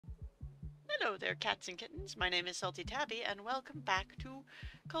Hello there, cats and kittens. My name is Salty Tabby, and welcome back to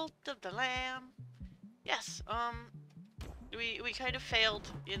Cult of the Lamb. Yes, we kind of failed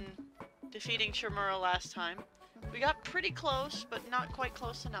in defeating Shimura last time. We got pretty close, but not quite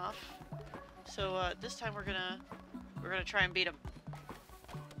close enough. So this time we're gonna try and beat him.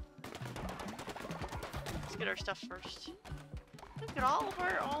 Let's get our stuff first. Look at all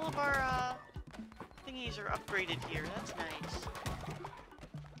of our thingies are upgraded here. That's nice.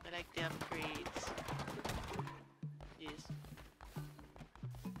 I like the upgrades. Yes.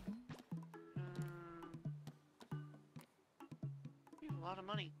 We have a lot of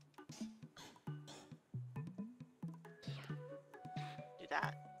money. Do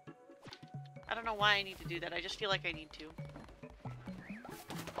that. I don't know why I need to do that. I just feel like I need to.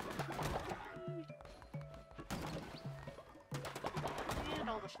 And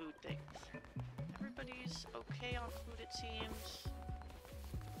all the food things. Everybody's okay on food, it seems.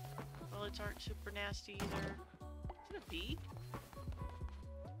 Bullets aren't super nasty either. Is it a bee?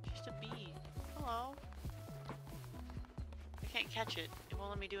 Just a bee. Hello. I can't catch it. It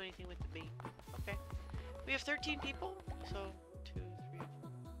won't let me do anything with the bee. Okay. We have 13 people, so 2, 3,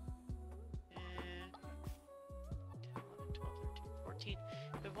 10, 11, 12, 13, 14.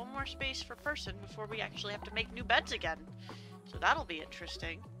 We have one more space per person before we actually have to make new beds again. So that'll be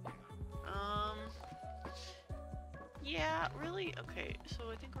interesting. Yeah, really? Okay,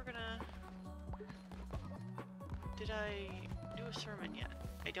 so I think we're gonna... Did I do a sermon yet?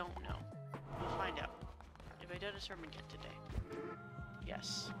 I don't know. We'll find out. Have I done a sermon yet today?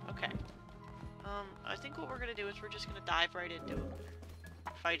 Yes. Okay. I think what we're gonna do is we're just gonna dive right into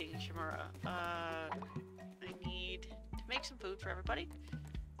fighting Shimura. I need to make some food for everybody.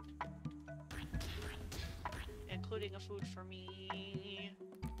 Including a food for me.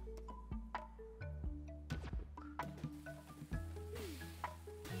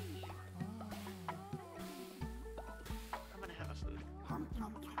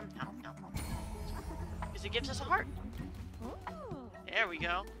 Because it gives us a heart. There we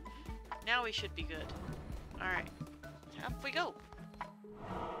go. Now we should be good. Alright. Up we go.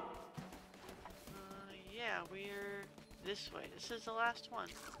 Yeah, we're this way. This is the last one.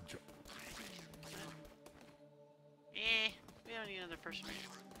 We don't need another person.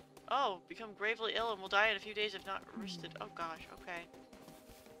 Oh, become gravely ill and will die in a few days if not rested. Oh gosh, okay.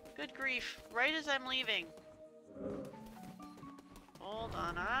 Good grief. Right as I'm leaving. Hold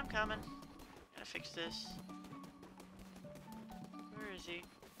on, I'm coming. Gotta fix this. Where is he?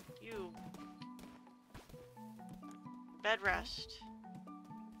 You. Bed rest.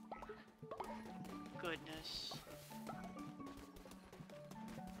 Goodness.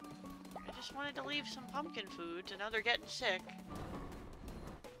 I just wanted to leave some pumpkin foods, and now they're getting sick.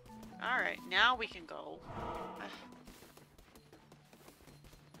 Alright, now we can go.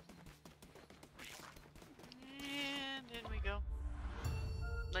 And in we go.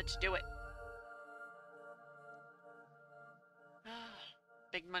 Let's do it.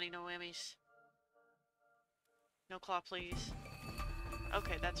 Big money, no whammies. No claw, please.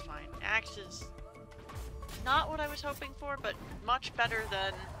 Okay, that's fine. Axe is not what I was hoping for, but much better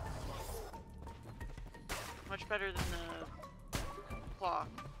than the claw.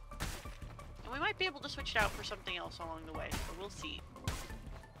 And we might be able to switch it out for something else along the way, so we'll see.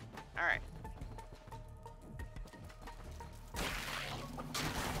 Alright.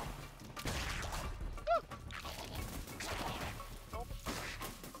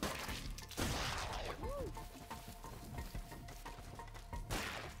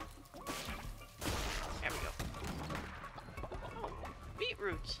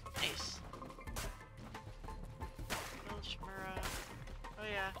 Roots. Nice. Little Shimura. Oh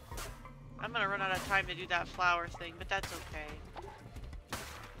yeah. I'm gonna run out of time to do that flower thing, but that's okay.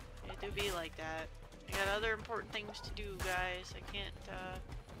 It do be like that. I got other important things to do, guys. I can't,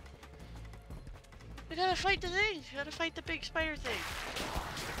 I gotta fight the thing! I gotta fight the big spider thing.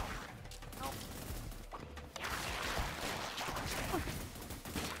 Nope.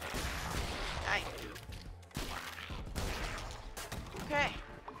 Die. Okay.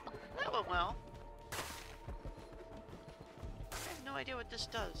 That went well. I have no idea what this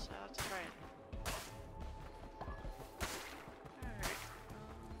does, so let's try it. Alright.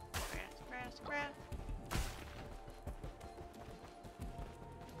 Grass.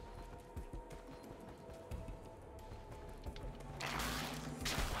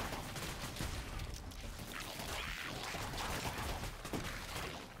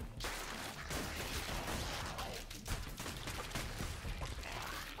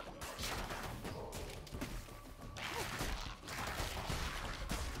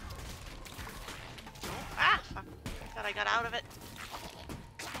 I got out of it.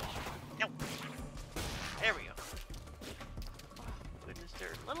 Nope.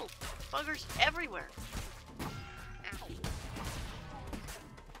 buggers everywhere. Ow.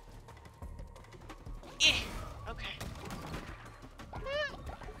 Okay.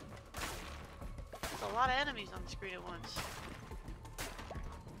 There's a lot of enemies on the screen at once.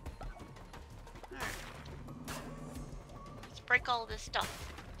 Alright. Let's break all this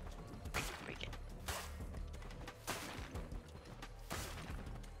stuff. Break it.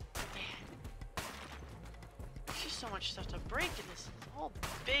 Man. There's just so much stuff to break in this whole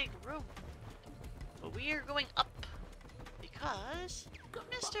big room. But we are going up. Because...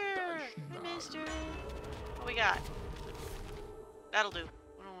 Mister! Hey, mister! What we got? That'll do.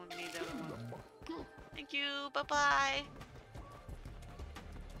 We don't need that one. Thank you. Bye-bye.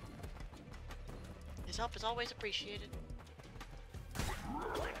 His help is always appreciated.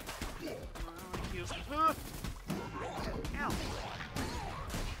 Oh, thank you. Ow.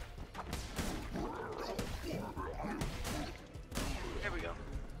 There we go.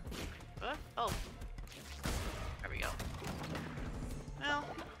 Oh. There we go. Well,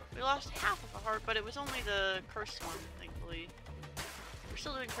 we lost half of a heart, but it was only the cursed one, thankfully. We're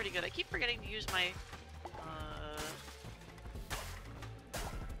still doing pretty good. I keep forgetting to use my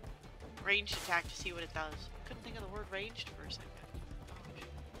ranged attack to see what it does. Couldn't think of the word ranged for a second. Gosh.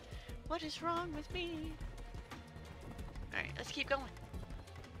 What is wrong with me? Alright, let's keep going.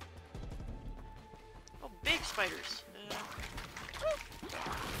 Oh, big spiders.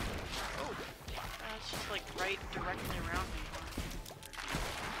 Oh, it's just like right directly around me.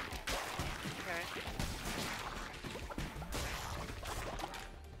 Okay.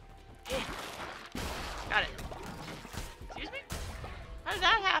 Yeah. Got it. Excuse me? How did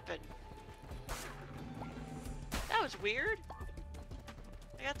that happen? That was weird.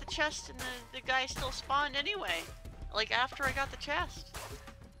 I got the chest and the guy still spawned anyway. Like after I got the chest.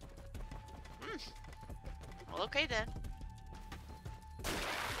 Well, okay then.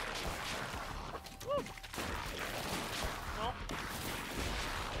 Woo. Nope.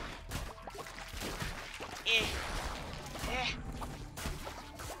 Eh.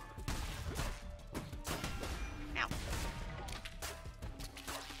 Ow.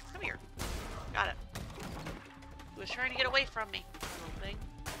 Come here. Got it. He was trying to get away from me, little thing.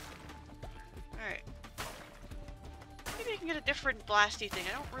 Alright. Maybe I can get a different blasty thing.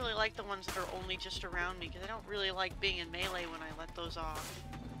 I don't really like the ones that are only just around me, because I don't really like being in melee when I let those off.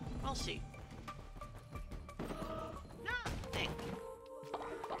 We'll see. Nothing.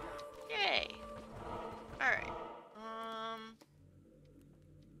 Yay. Alright.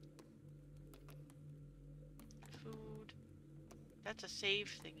 Food. That's a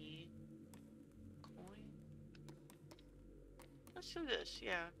save thingy. Coin. Let's do this,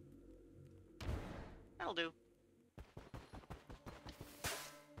 yeah. That'll do.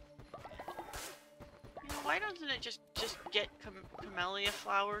 You know, why doesn't it just get camellia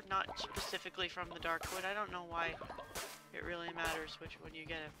flower, not specifically from the Darkwood? I don't know why it really matters which one you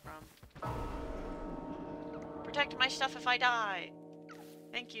get it from. Protect my stuff if I die.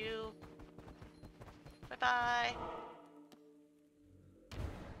 Thank you. Bye-bye.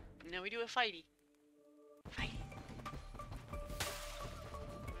 Now we do a fighty. Fighty.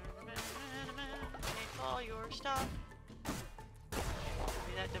 Take all your stuff. Give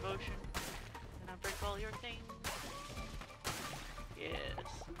me that devotion. And I'll break all your things. Yes.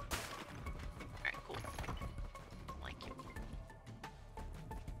 Alright, cool. Like you.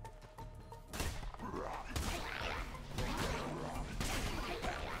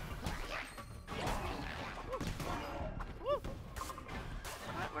 Woo!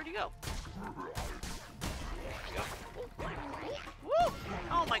 Where'd you go? Woo!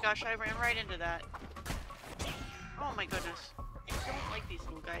 Oh my gosh, I ran right into that. Oh my goodness. I don't like these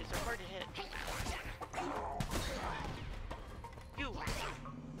little guys, they're hard to hit. You!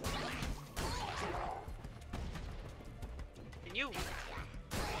 And you!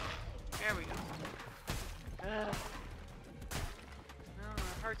 There we go. Oh,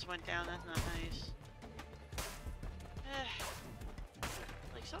 the hearts went down, that's not nice.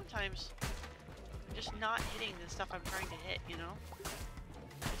 Like sometimes, I'm just not hitting the stuff I'm trying to hit, you know?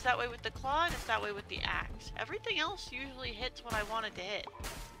 It's that way with the claw, and it's that way with the axe. Everything else usually hits what I want it to hit.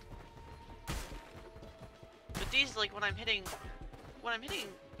 But these, like, when I'm hitting,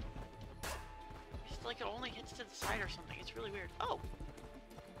 it's like it only hits to the side or something. It's really weird. Oh!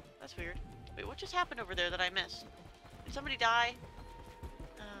 That's weird. Wait, what just happened over there that I missed? Did somebody die?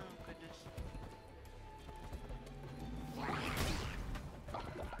 Oh, goodness.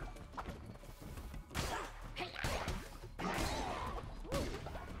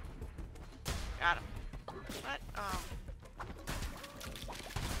 Got him. What? Oh.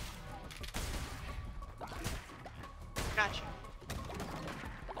 Gotcha.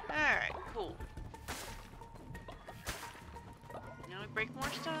 Alright.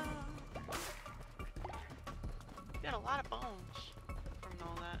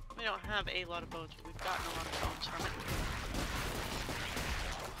 We don't have a lot of bones, but we've gotten a lot of bones from it.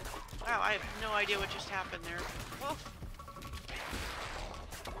 Wow, I have no idea what just happened there. Whoa.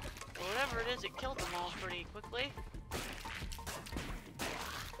 Well, whatever it is, it killed them all pretty quickly.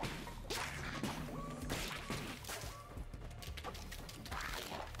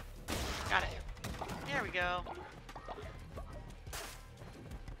 Got it. There we go.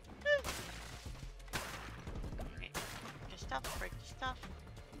 Okay. Break the stuff, break the stuff.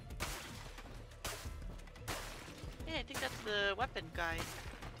 Yeah, I think that's the weapon guy to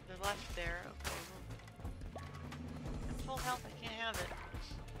the left there. Okay. I'm full health, I can't have it.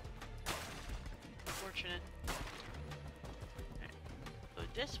 Unfortunate. Right. Go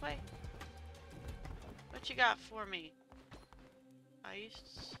this way. What you got for me?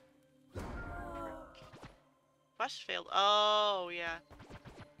 Ice. Quest failed. Oh, yeah.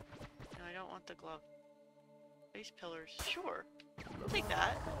 No, I don't want the glove. Ice pillars. Sure. I'll take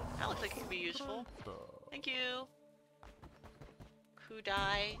that. That looks like it could be useful. Thank you.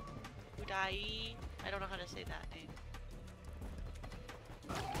 Kudai. Kudai. I don't know how to say that name.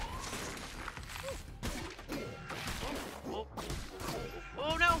 Oh, oh, oh,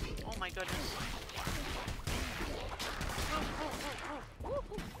 oh no! Oh my goodness. Oh, oh, oh,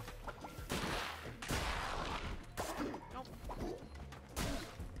 oh. Nope.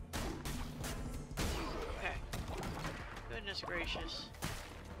 Okay. Goodness gracious.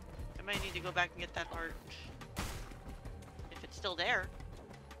 I might need to go back and get that heart. If it's still there.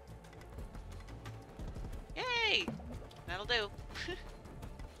 Yay! That'll do.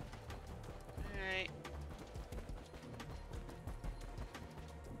 Alright.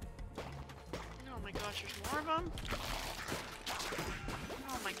 Oh my gosh, there's more of them?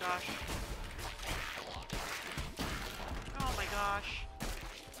 Oh my gosh. Oh my gosh.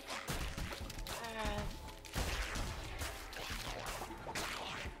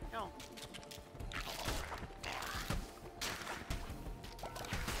 No.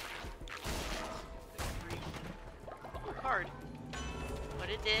 Card. What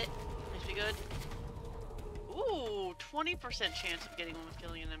is it? Must be good. Ooh, 20% chance of getting one with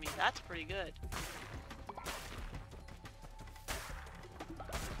killing an enemy. That's pretty good.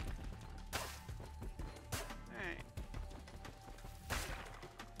 Alright.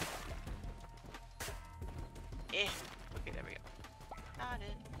 Okay, there we go. Got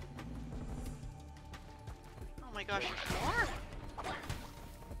it. Oh my gosh, there's more?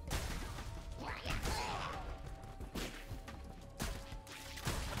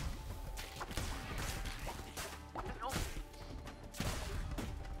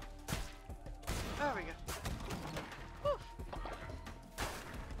 There we go. Whew.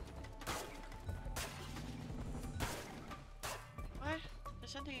 What?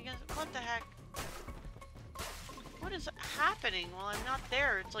 There's something against it. What the heck? What is happening while I'm not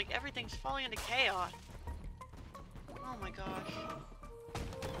there? It's like everything's falling into chaos. Oh my gosh.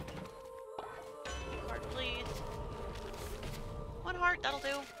 Heart, please. One heart, that'll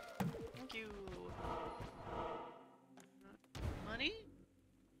do. Thank you. Money?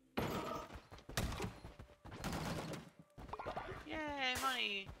 Yay,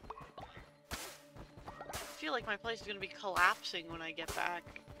 money. I feel like my place is gonna be collapsing when I get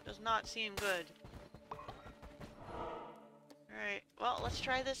back. Does not seem good. Alright, well, let's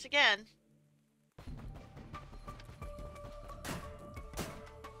try this again.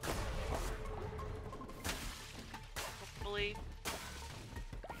 Hopefully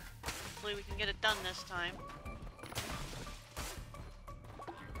we can get it done this time.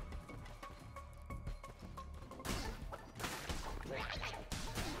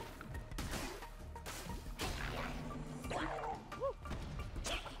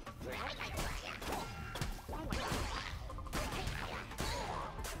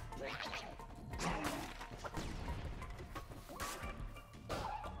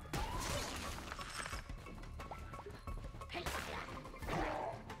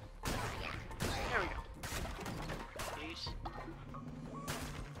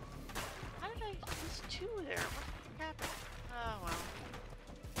 There. What happened? Oh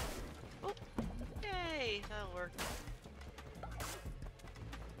well. Oop. Yay! That'll work.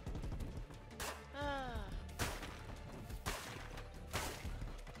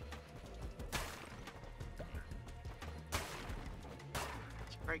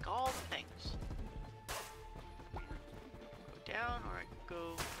 Let's break all the things. Go down, or I can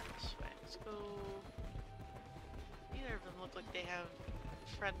go this way. Let's go. Neither of them look like they have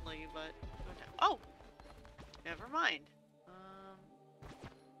friendly, but go down. Oh! Never mind.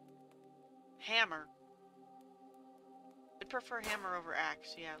 Hammer. I'd prefer hammer over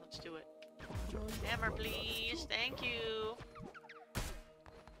axe. Yeah, let's do it. Hammer, please. Thank you.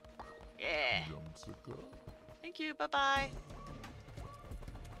 Thank you, bye-bye.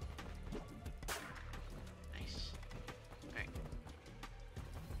 Nice. Alright.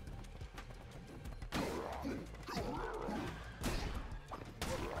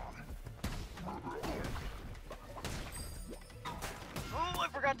 Oh, I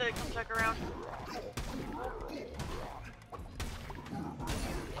forgot that it comes back around.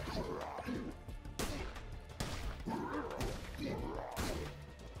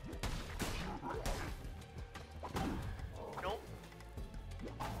 Nope.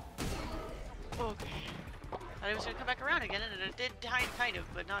 Okay. I thought it was gonna come back around again, and it did kind of,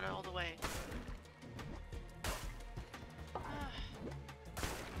 but not all the way.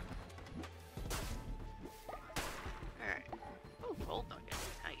 Alright. Oh, gold nugget.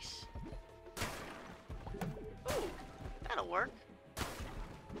 Nice. Ooh, that'll work.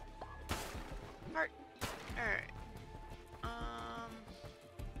 Heart. Alright.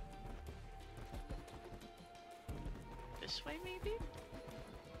 This way, maybe?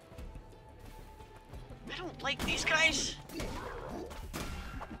 I don't like these guys!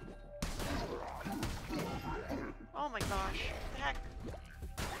 Oh my gosh. What the heck?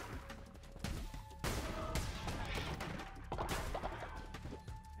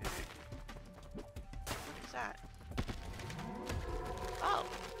 What is that? Oh!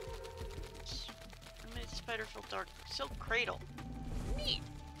 I made spider filled dark silk cradle. Neat!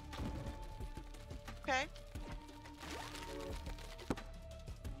 Okay.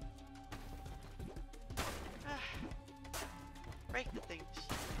 Break the things.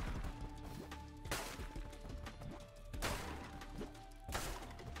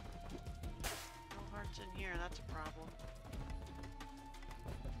 No hearts in here, that's a problem.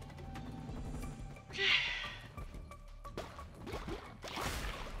 Okay.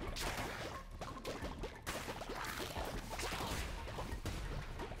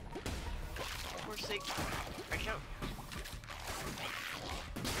 Poor sake. Break out.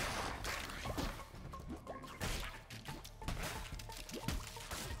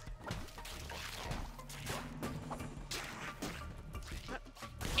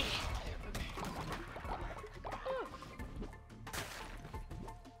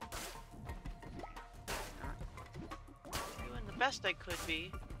 Best I could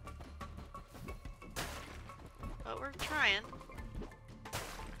be, but we're trying.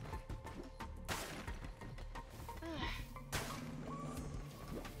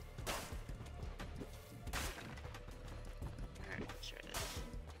 Alright, let's try this.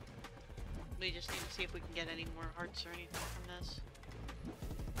 We just need to see if we can get any more hearts or anything from this.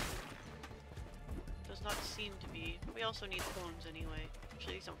 Does not seem to be. We also need bones anyway.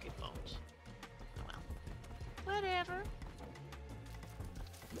 Actually, these don't give bones. Oh well. Whatever.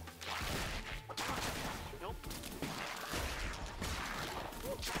 Nope.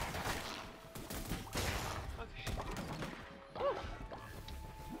 Okay. Whew.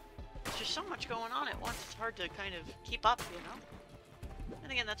 There's just so much going on at once, it's hard to kind of keep up, you know?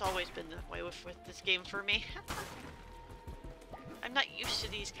 And again, that's always been the way with this game for me. I'm not used to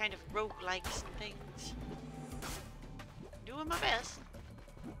these kind of roguelikes and things. Doing my best.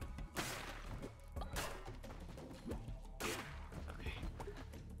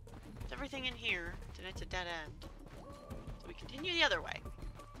 Everything in here, then it's a dead end. So we continue the other way.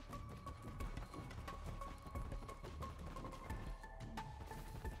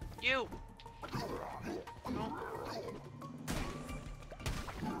 You! No.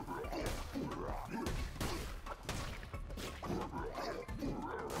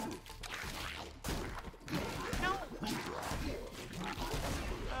 No!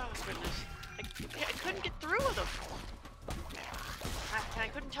 Oh goodness. I couldn't get through with them. I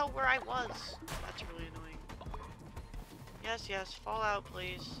couldn't tell where I was. That's really annoying. Yes, yes, fall out,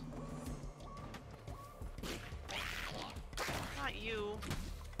 please. Not you.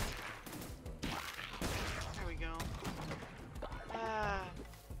 There we go. Ah.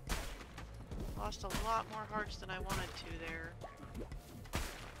 Lost a lot more hearts than I wanted to there.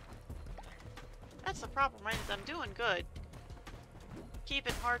 That's the problem, right? Is I'm doing good.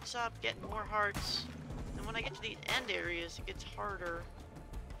 Keeping hearts up, getting more hearts. And when I get to these end areas, it gets harder.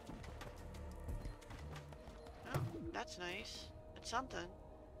 Oh, that's nice. It's something.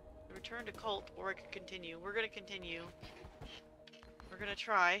 Return to cult, or I could continue. We're gonna continue. We're gonna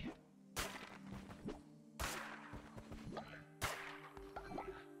try.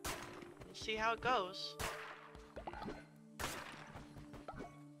 We'll see how it goes.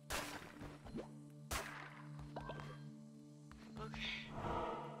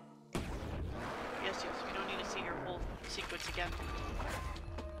 We don't need to see your whole sequence again.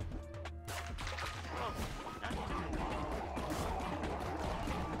 Oh, not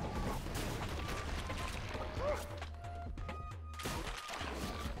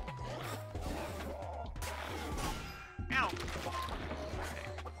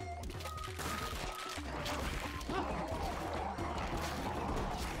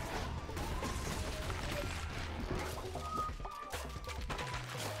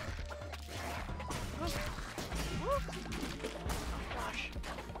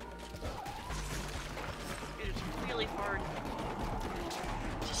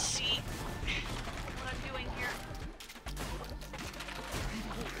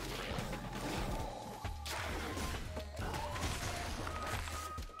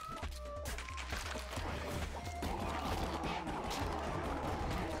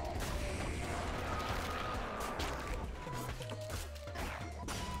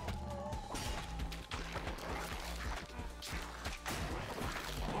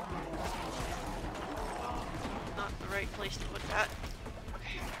right place to put that.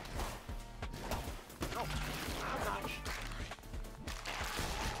 Okay. Oh, oh gosh.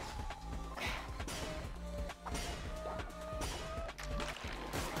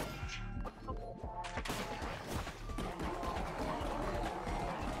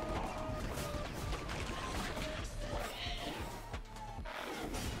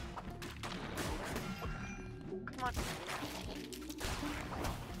 Come on.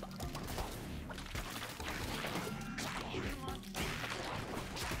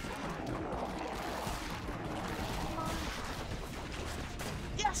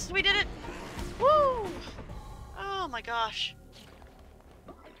 Yes, we did it! Woo! Oh my gosh.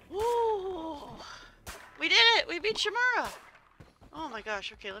 Woo! We did it! We beat Shimura! Oh my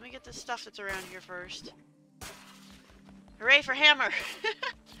gosh, okay, let me get this stuff that's around here first. Hooray for Hammer!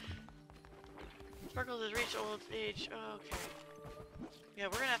 Sparkles has reached old age. Oh, okay. Yeah,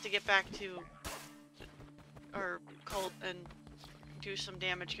 we're gonna have to get back to our cult and do some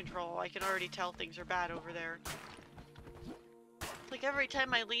damage control. I can already tell things are bad over there. Like every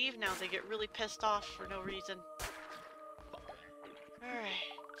time I leave now, they get really pissed off for no reason. Alright.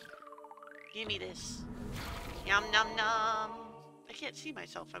 Give me this. Yum nom nom. I can't see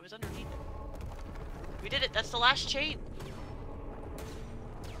myself. I was underneath it. We did it. That's the last chain.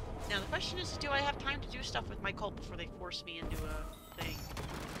 Now the question is, do I have time to do stuff with my cult before they force me into a thing?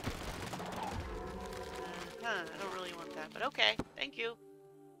 I don't really want that, but okay. Thank you.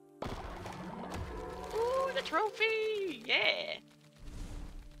 Ooh, the trophy! Yeah!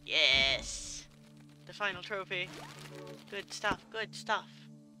 Yes! The final trophy. Good stuff, good stuff.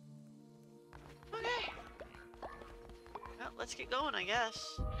 Okay. Well, let's get going, I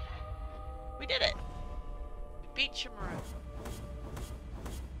guess. We did it! We beat Shimura.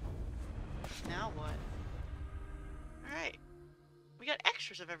 Now what? Alright. We got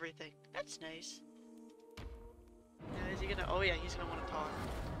extras of everything. That's nice. Now, is he gonna... Oh yeah, he's gonna want to talk.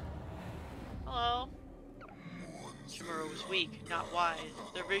 Hello? Shimura was weak, not wise.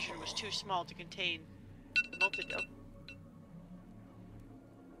 Their vision was too small to contain the multitude.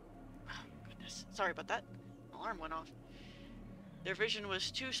 Oh, goodness. Sorry about that. Alarm went off. Their vision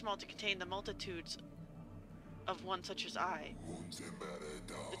was too small to contain the multitudes of one such as I.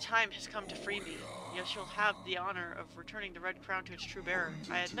 The time has come to free me. You shall have the honor of returning the red crown to its true bearer.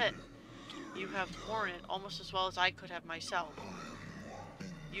 I admit, you have worn it almost as well as I could have myself.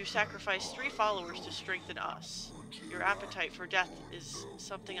 You sacrificed 3 followers to strengthen us. Your appetite for death is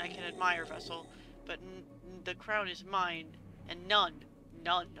something I can admire, Vessel, but the crown is mine, and none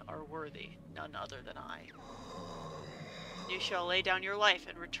are worthy, none other than I. You shall lay down your life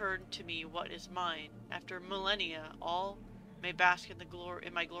and return to me what is mine. After millennia, all may bask in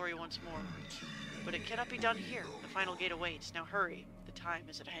my glory once more. But it cannot be done here. The final gate awaits. Now hurry. The time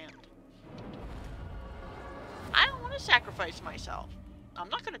is at hand. I don't want to sacrifice myself. I'm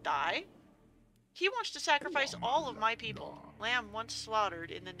not going to die. He wants to sacrifice all of my people. Lamb once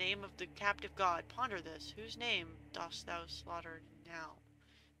slaughtered in the name of the captive god. Ponder this. Whose name dost thou slaughter now?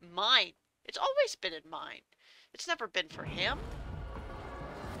 Mine. It's always been in mine. It's never been for him.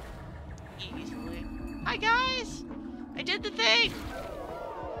 Easily. Hi guys! I did the thing!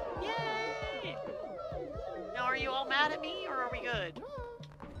 Yay! Now are you all mad at me or are we good?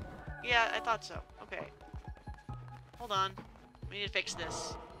 Yeah, I thought so. Okay. Hold on. We need to fix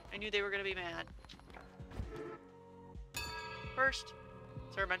this. I knew they were gonna be mad. First,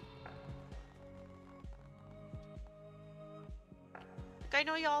 sermon. I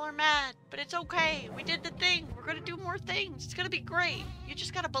know y'all are mad, but it's okay. We did the thing. We're gonna do more things. It's gonna be great. You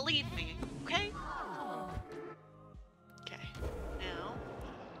just gotta believe me, okay? Okay. Now,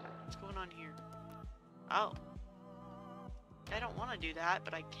 what's going on here? Oh. I don't want to do that,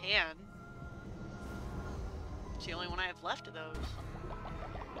 but I can. It's the only one I have left of those.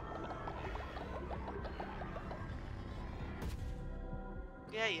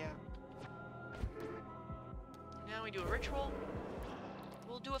 Yeah. Now we do a ritual.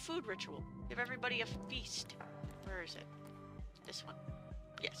 We'll do a food ritual. Give everybody a feast. Where is it? This one.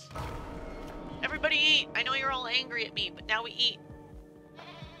 Yes. Everybody eat! I know you're all angry at me, but now we eat.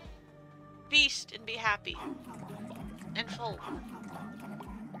 Feast and be happy. And full.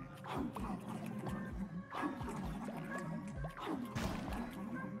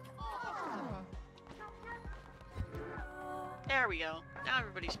 There we go. Now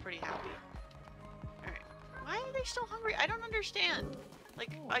everybody's pretty happy. Alright. Why are they still hungry? I don't understand.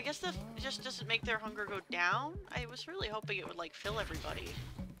 Like, I guess it just doesn't make their hunger go down? I was really hoping it would, like, fill everybody.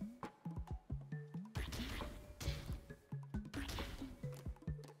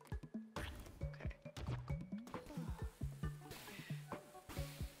 Okay.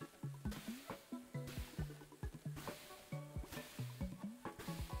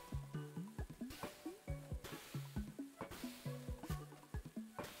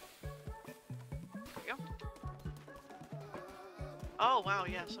 Oh, wow,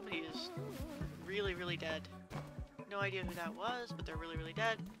 yeah, somebody is really, really dead. No idea who that was, but they're really, really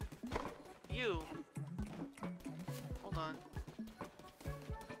dead. You. Hold on.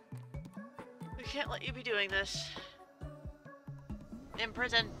 We can't let you be doing this. In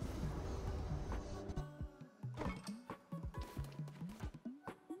prison.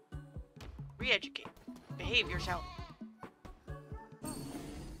 Re-educate. Behave yourself.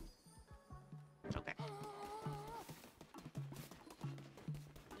 Okay.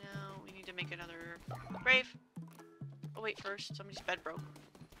 Now we need to make another grave. Oh wait, first somebody's bed broke.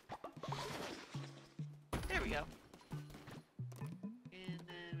 There we go. And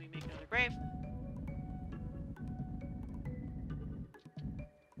then we make another grave.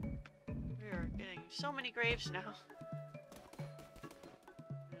 We are getting so many graves now.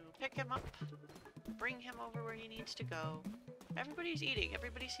 We'll pick him up, bring him over where he needs to go. Everybody's eating.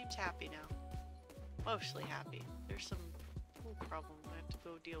 Everybody seems happy now. Mostly happy. There's some problem I have to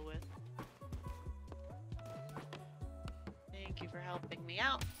go deal with. Thank you for helping me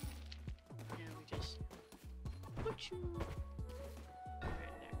out. And we just put you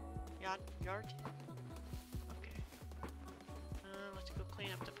right there. Yard? Okay. Let's go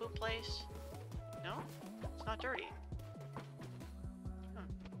clean up the poop place. No? It's not dirty. Huh.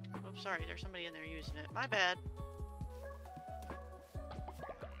 Oh, sorry, there's somebody in there using it. My bad.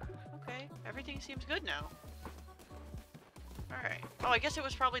 Okay, everything seems good now. Alright. Oh, I guess it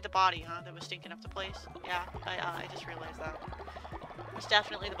was probably the body, huh, that was stinking up the place? Yeah, I just realized that. It was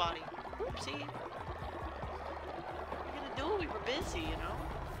definitely the body. Oopsie. What are we gonna do? We were busy, you know?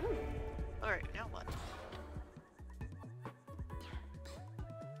 Alright, now what?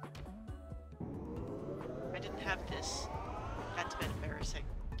 I didn't have this. That's a bit embarrassing.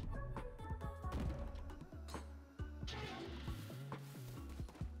 Okay.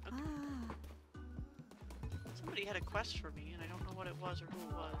 Somebody had a quest for me, and I don't know what it was or who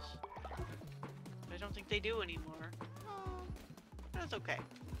it was. But I don't think they do anymore. That's okay.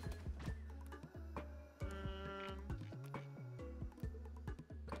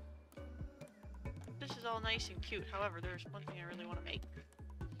 This is all nice and cute. However, there's one thing I really want to make.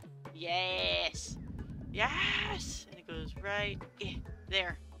 Yes! Yes! And it goes right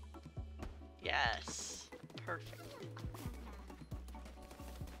there. Yes. Perfect.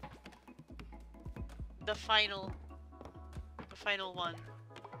 The final one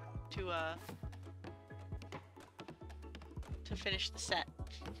to finish the set.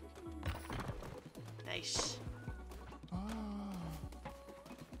 Nice.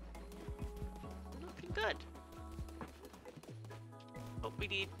 Looking good. Oh, we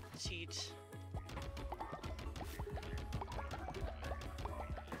need seeds.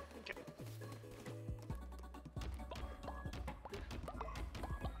 Okay.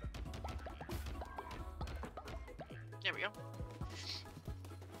 There we go.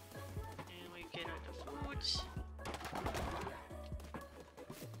 And we get the foods.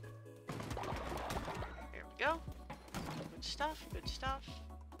 There we go. Good stuff, good stuff.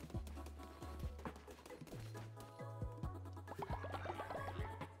 And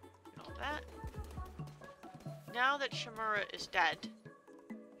all that. Now that Shimura is dead,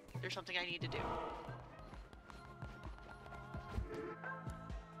 there's something I need to do.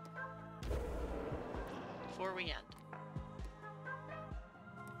 Before we end.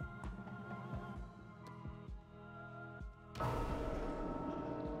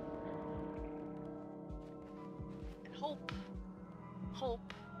 And hope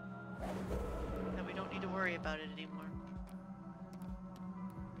that we don't need to worry about it anymore.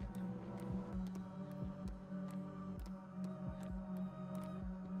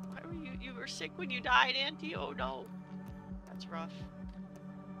 Why were you were sick when you died, Auntie? Oh no. That's rough.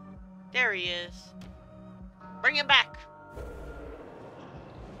 There he is. Bring him back!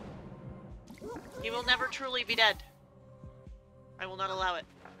 He will never truly be dead. I will not allow it.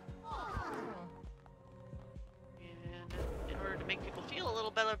 And in order to make people feel a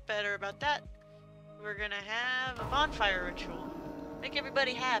little better about that, we're gonna have a bonfire ritual. Make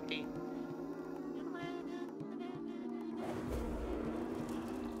everybody happy.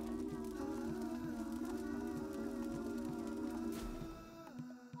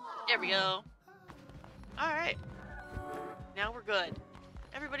 There we go. Alright. Now we're good.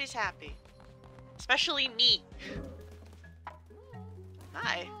 Everybody's happy. Especially me.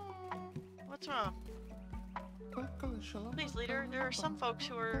 Hi. What's wrong? Please, leader, there are some folks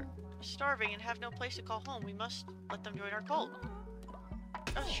who are starving and have no place to call home. We must let them join our cult.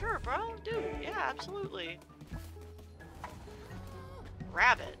 Sure, bro. Dude, yeah, absolutely.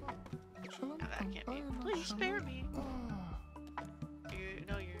 Rabbit. No, that can't be. Please spare me.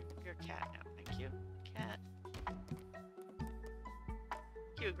 No, you're a cat now. Thank you. Cat.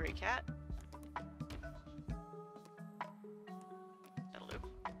 too, Gray Cat. That'll do.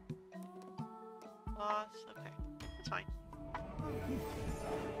 Loss, okay. That's fine.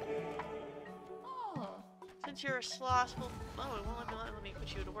 Since you're a slothful... Oh, it won't let me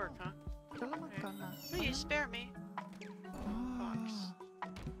put you to work, huh? Right. Please, spare me. Fox.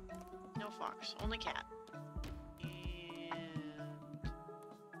 No fox, only cat. And...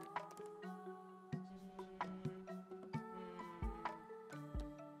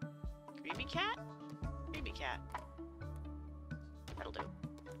 Creamy cat? Creamy cat. That'll do.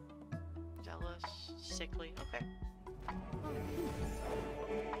 Zealous, sickly, okay.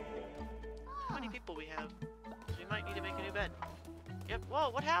 How many people we have? So we might need to make a new bed. Yep, whoa,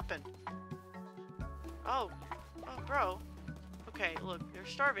 what happened? Oh, bro. Okay, look, they're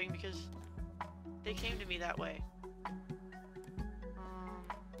starving because they came to me that way.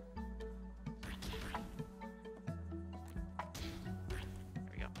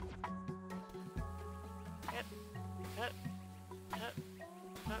 There we go. Yep. Hup. Hup.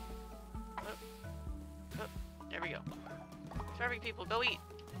 Hup. Hup. Hup. There we go. Starving people, go eat.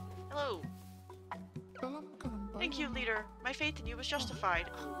 Hello. Thank you, leader. My faith in you was justified.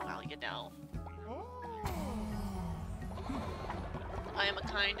 Oh, well, you know. I am a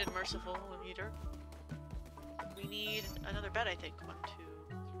kind and merciful leader. We need another bed, I think. 1,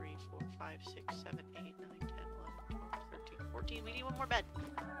 2, 3, 4, 5, 6, 7, 8, 9, 10, 11, 12, 13, 14. We need one more bed.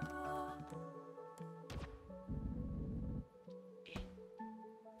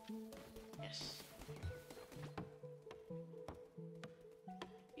 Yes.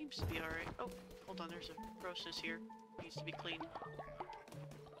 Seems to be alright. Oh, hold on, there's a grossness here. Needs to be cleaned.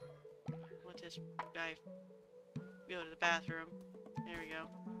 Let this guy go to the bathroom. There we go.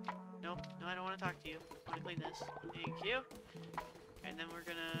 Nope, no, I don't want to talk to you. I want to clean this. Thank you. And then we're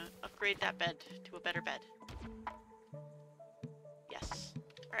gonna upgrade that bed to a better bed. Yes.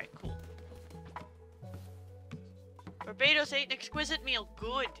 Alright, cool. Barbados ate an exquisite meal.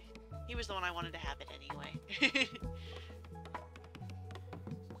 Good. He was the one I wanted to have it anyway.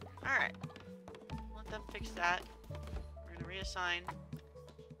 Alright. Let them fix that. We're gonna reassign.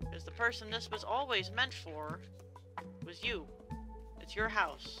 Because the person this was always meant for was you. It's your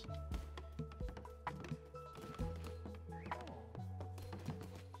house.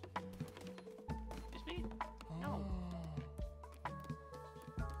 Excuse me? No.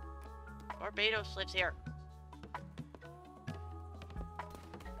 Barbados lives here.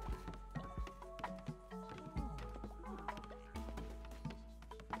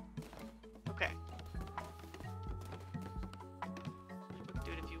 Okay.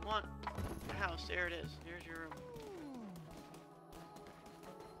 Dude, if you want a house, there it is. There's your room.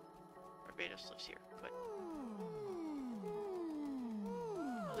 Barbados lives here. Good.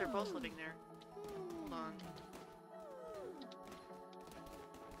 Oh, they're both living there. Hold on.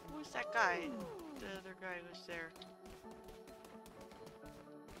 Who was that guy? The other guy who was there.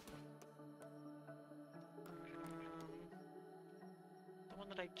 The one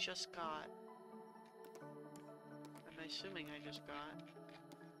that I just got. I'm assuming I just got.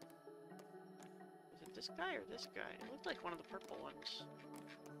 Is it this guy or this guy? It looked like one of the purple ones.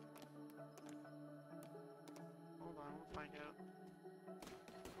 Hold on, we'll find out.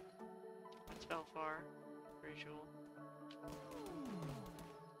 That's Belfar. Rachel.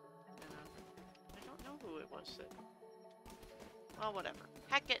 I don't know who it was that... Well, whatever.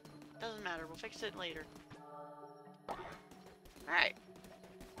 Heck it. Doesn't matter. We'll fix it later. Alright.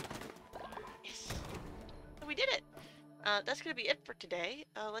 Yes. So we did it. That's gonna be it for today.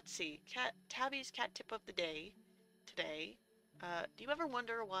 Let's see. Tabby's cat tip of the day today. Do you ever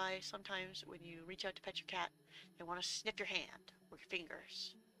wonder why sometimes when you reach out to pet your cat, they want to sniff your hand or your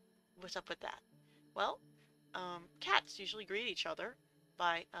fingers? What's up with that? Well, cats usually greet each other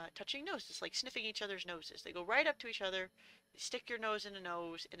by touching noses, like sniffing each other's noses. They go right up to each other, they stick your nose in a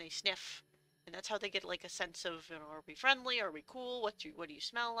nose, and they sniff. And that's how they get like a sense of, you know, are we friendly? Are we cool? What do you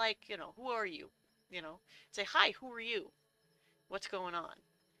smell like? You know, who are you? You know, say, hi, who are you? What's going on?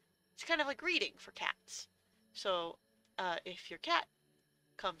 It's kind of like greeting for cats. So, if your cat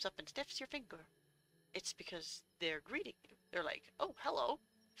comes up and sniffs your finger, it's because they're greeting you. They're like, oh, hello.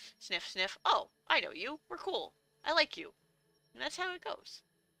 Sniff, sniff. Oh, I know you. We're cool. I like you. And that's how it goes.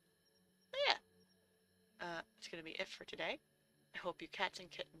 So, yeah. It's going to be it for today. I hope you cats and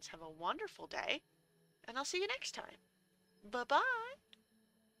kittens have a wonderful day. And I'll see you next time. Bye-bye.